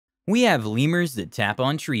We have lemurs that tap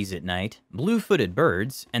on trees at night, blue-footed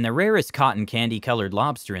birds, and the rarest cotton candy-colored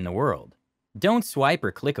lobster in the world. Don't swipe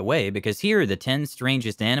or click away because here are the 10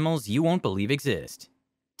 strangest animals you won't believe exist.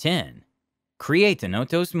 10.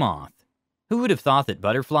 Titanoboa moth. Who would have thought that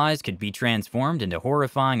butterflies could be transformed into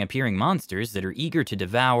horrifying appearing monsters that are eager to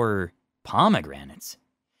devour pomegranates?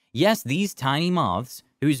 Yes, these tiny moths,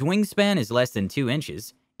 whose wingspan is less than 2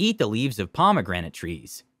 inches, eat the leaves of pomegranate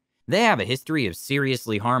trees. They have a history of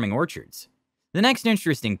seriously harming orchards. The next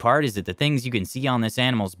interesting part is that the things you can see on this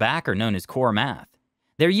animal's back are known as core math.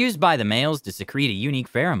 They're used by the males to secrete a unique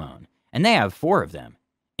pheromone, and they have 4 of them.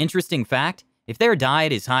 Interesting fact, if their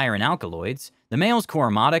diet is higher in alkaloids, the male's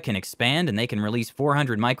core mata can expand and they can release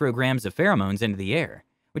 400 micrograms of pheromones into the air,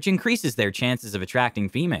 which increases their chances of attracting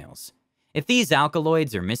females. If these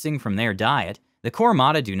alkaloids are missing from their diet, the core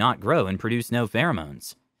mata do not grow and produce no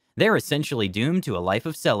pheromones. They're essentially doomed to a life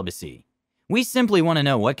of celibacy. We simply want to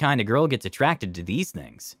know what kind of girl gets attracted to these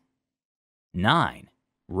things. 9.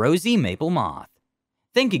 Rosy maple moth.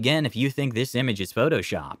 Think again if you think this image is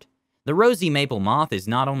photoshopped. The rosy maple moth is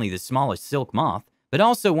not only the smallest silk moth, but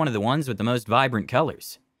also one of the ones with the most vibrant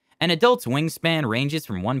colors. An adult's wingspan ranges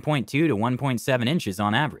from 1.2 to 1.7 inches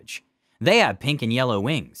on average. They have pink and yellow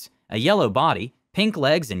wings, a yellow body, pink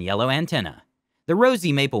legs, and yellow antennae. The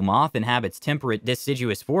rosy maple moth inhabits temperate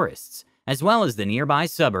deciduous forests, as well as the nearby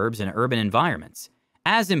suburbs and urban environments.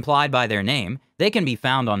 As implied by their name, they can be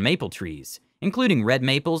found on maple trees, including red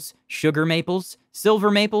maples, sugar maples,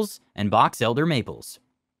 silver maples, and box elder maples.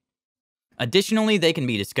 Additionally, they can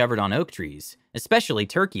be discovered on oak trees, especially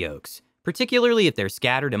turkey oaks, particularly if they're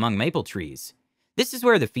scattered among maple trees. This is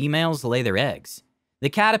where the females lay their eggs. The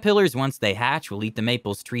caterpillars, once they hatch, will eat the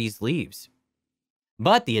maple tree's leaves.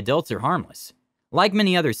 But the adults are harmless. Like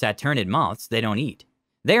many other saturnid moths, they don't eat.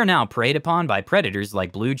 They are now preyed upon by predators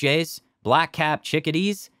like blue jays, black-capped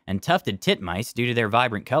chickadees, and tufted titmice due to their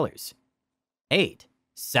vibrant colors. 8.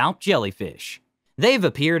 Salp jellyfish. They've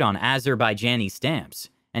appeared on Azerbaijani stamps,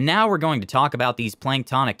 and now we're going to talk about these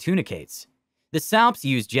planktonic tunicates. The salps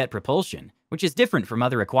use jet propulsion, which is different from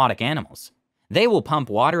other aquatic animals. They will pump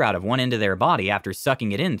water out of one end of their body after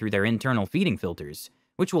sucking it in through their internal feeding filters,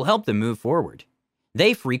 which will help them move forward.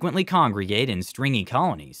 They frequently congregate in stringy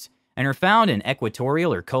colonies and are found in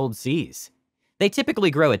equatorial or cold seas. They typically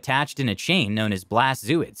grow attached in a chain known as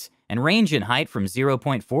blastozoids and range in height from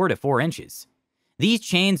 0.4 to 4 inches. These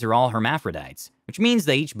chains are all hermaphrodites, which means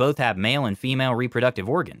they each both have male and female reproductive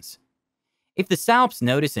organs. If the salps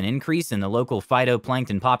notice an increase in the local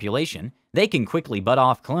phytoplankton population, they can quickly butt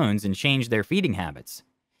off clones and change their feeding habits.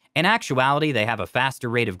 In actuality, they have a faster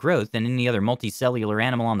rate of growth than any other multicellular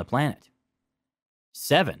animal on the planet.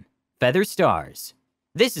 7. Feather stars.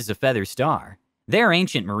 This is a feather star. They're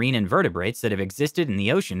ancient marine invertebrates that have existed in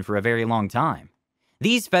the ocean for a very long time.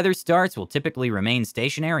 These feather stars will typically remain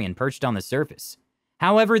stationary and perched on the surface.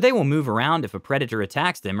 However, they will move around if a predator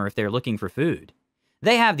attacks them or if they're looking for food.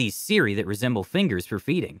 They have these cirri that resemble fingers for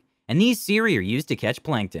feeding, and these cirri are used to catch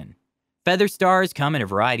plankton. Feather stars come in a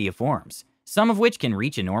variety of forms, some of which can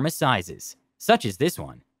reach enormous sizes, such as this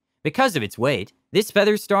one. Because of its weight, this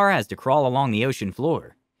feather star has to crawl along the ocean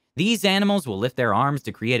floor. These animals will lift their arms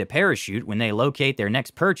to create a parachute when they locate their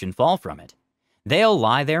next perch and fall from it. They'll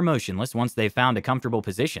lie there motionless once they've found a comfortable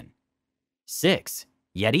position. 6.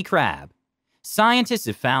 Yeti crab. Scientists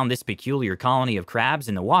have found this peculiar colony of crabs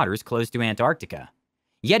in the waters close to Antarctica.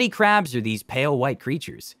 Yeti crabs are these pale white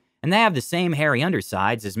creatures, and they have the same hairy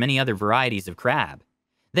undersides as many other varieties of crab.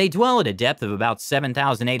 They dwell at a depth of about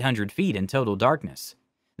 7,800 feet in total darkness.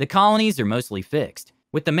 The colonies are mostly fixed,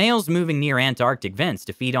 with the males moving near Antarctic vents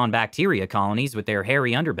to feed on bacteria colonies with their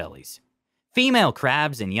hairy underbellies. Female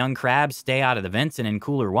crabs and young crabs stay out of the vents and in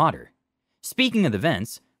cooler water. Speaking of the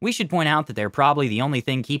vents, we should point out that they're probably the only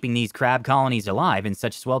thing keeping these crab colonies alive in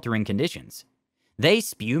such sweltering conditions. They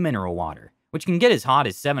spew mineral water, which can get as hot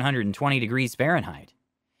as 720 degrees Fahrenheit.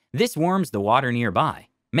 This warms the water nearby,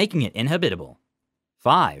 making it inhabitable.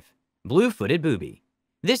 5. Blue-footed booby.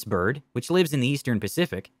 This bird, which lives in the eastern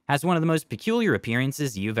Pacific, has one of the most peculiar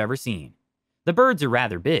appearances you've ever seen. The birds are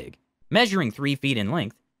rather big, measuring 3 feet in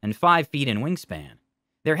length and 5 feet in wingspan.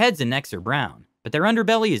 Their heads and necks are brown, but their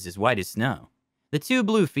underbelly is as white as snow. The 2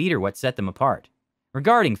 blue feet are what set them apart.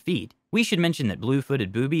 Regarding feet, we should mention that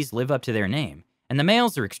blue-footed boobies live up to their name, and the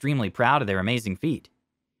males are extremely proud of their amazing feet.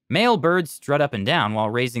 Male birds strut up and down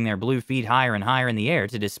while raising their blue feet higher and higher in the air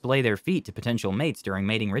to display their feet to potential mates during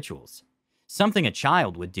mating rituals. Something a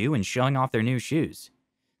child would do in showing off their new shoes.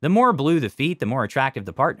 The more blue the feet, the more attractive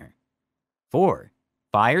the partner. 4.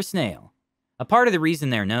 Fire snail. A part of the reason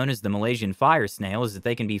they're known as the Malaysian fire snail is that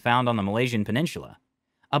they can be found on the Malaysian peninsula.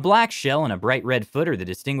 A black shell and a bright red foot are the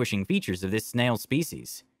distinguishing features of this snail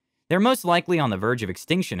species. They're most likely on the verge of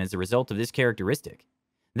extinction as a result of this characteristic.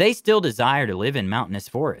 They still desire to live in mountainous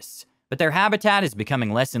forests, but their habitat is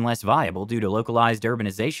becoming less and less viable due to localized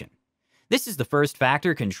urbanization. This is the first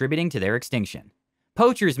factor contributing to their extinction.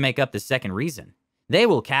 Poachers make up the second reason. They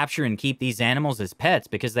will capture and keep these animals as pets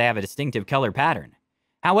because they have a distinctive color pattern.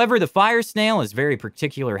 However, the fire snail has very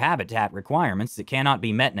particular habitat requirements that cannot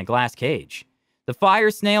be met in a glass cage. The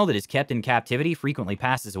fire snail that is kept in captivity frequently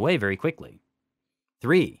passes away very quickly.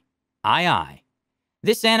 3. Aye.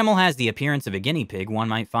 This animal has the appearance of a guinea pig one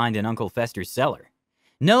might find in Uncle Fester's cellar.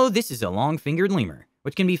 No, this is a long-fingered lemur,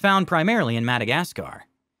 which can be found primarily in Madagascar.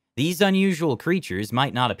 These unusual creatures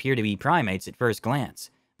might not appear to be primates at first glance,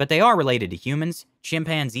 but they are related to humans,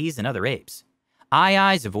 chimpanzees, and other apes.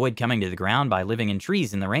 Aye-ayes avoid coming to the ground by living in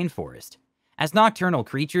trees in the rainforest. As nocturnal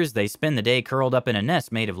creatures, they spend the day curled up in a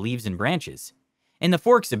nest made of leaves and branches. In the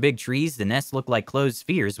forks of big trees, the nests look like closed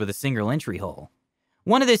spheres with a single entry hole.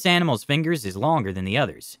 One of this animal's fingers is longer than the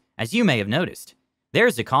others, as you may have noticed. There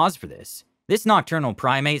is a cause for this. This nocturnal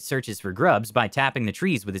primate searches for grubs by tapping the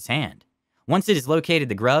trees with its hand. Once it has located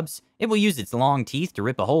the grubs, it will use its long teeth to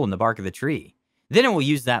rip a hole in the bark of the tree. Then it will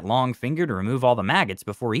use that long finger to remove all the maggots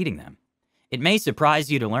before eating them. It may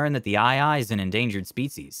surprise you to learn that the aye-aye is an endangered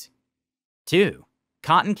species. 2.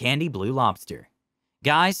 Cotton candy blue lobster.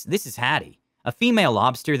 Guys, this is Hattie, a female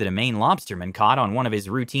lobster that a Maine lobsterman caught on one of his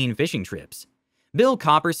routine fishing trips. Bill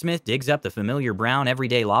Coppersmith digs up the familiar brown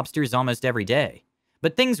everyday lobsters almost every day.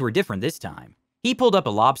 But things were different this time. He pulled up a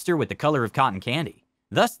lobster with the color of cotton candy,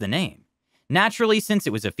 thus the name. Naturally, since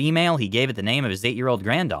it was a female, he gave it the name of his 8-year-old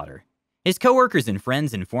granddaughter. His coworkers and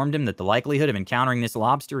friends informed him that the likelihood of encountering this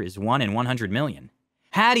lobster is 1 in 100 million.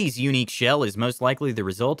 Hattie's unique shell is most likely the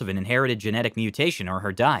result of an inherited genetic mutation or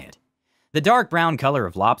her diet. The dark brown color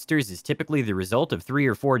of lobsters is typically the result of 3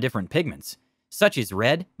 or 4 different pigments, such as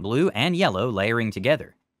red, blue, and yellow layering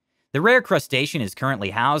together. The rare crustacean is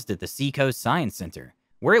currently housed at the Seacoast Science Center,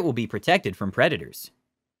 where it will be protected from predators.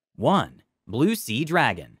 1. Blue sea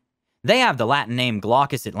dragon. They have the Latin name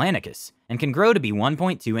Glaucus atlanticus and can grow to be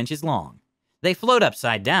 1.2 inches long. They float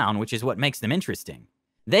upside down, which is what makes them interesting.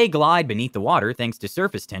 They glide beneath the water thanks to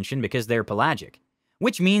surface tension because they're pelagic,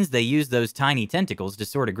 which means they use those tiny tentacles to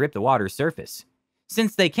sort of grip the water's surface.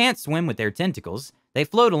 Since they can't swim with their tentacles, they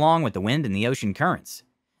float along with the wind and the ocean currents.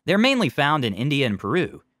 They're mainly found in India and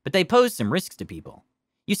Peru, but they pose some risks to people.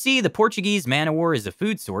 You see, the Portuguese man-o-war is a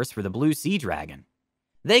food source for the blue sea dragon.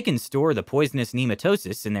 They can store the poisonous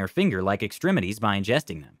nematosis in their finger-like extremities by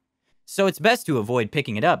ingesting them. So it's best to avoid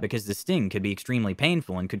picking it up because the sting could be extremely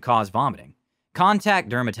painful and could cause vomiting, contact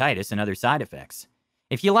dermatitis, and other side effects.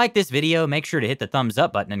 If you like this video, make sure to hit the thumbs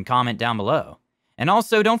up button and comment down below. And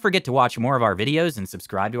also, don't forget to watch more of our videos and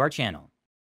subscribe to our channel.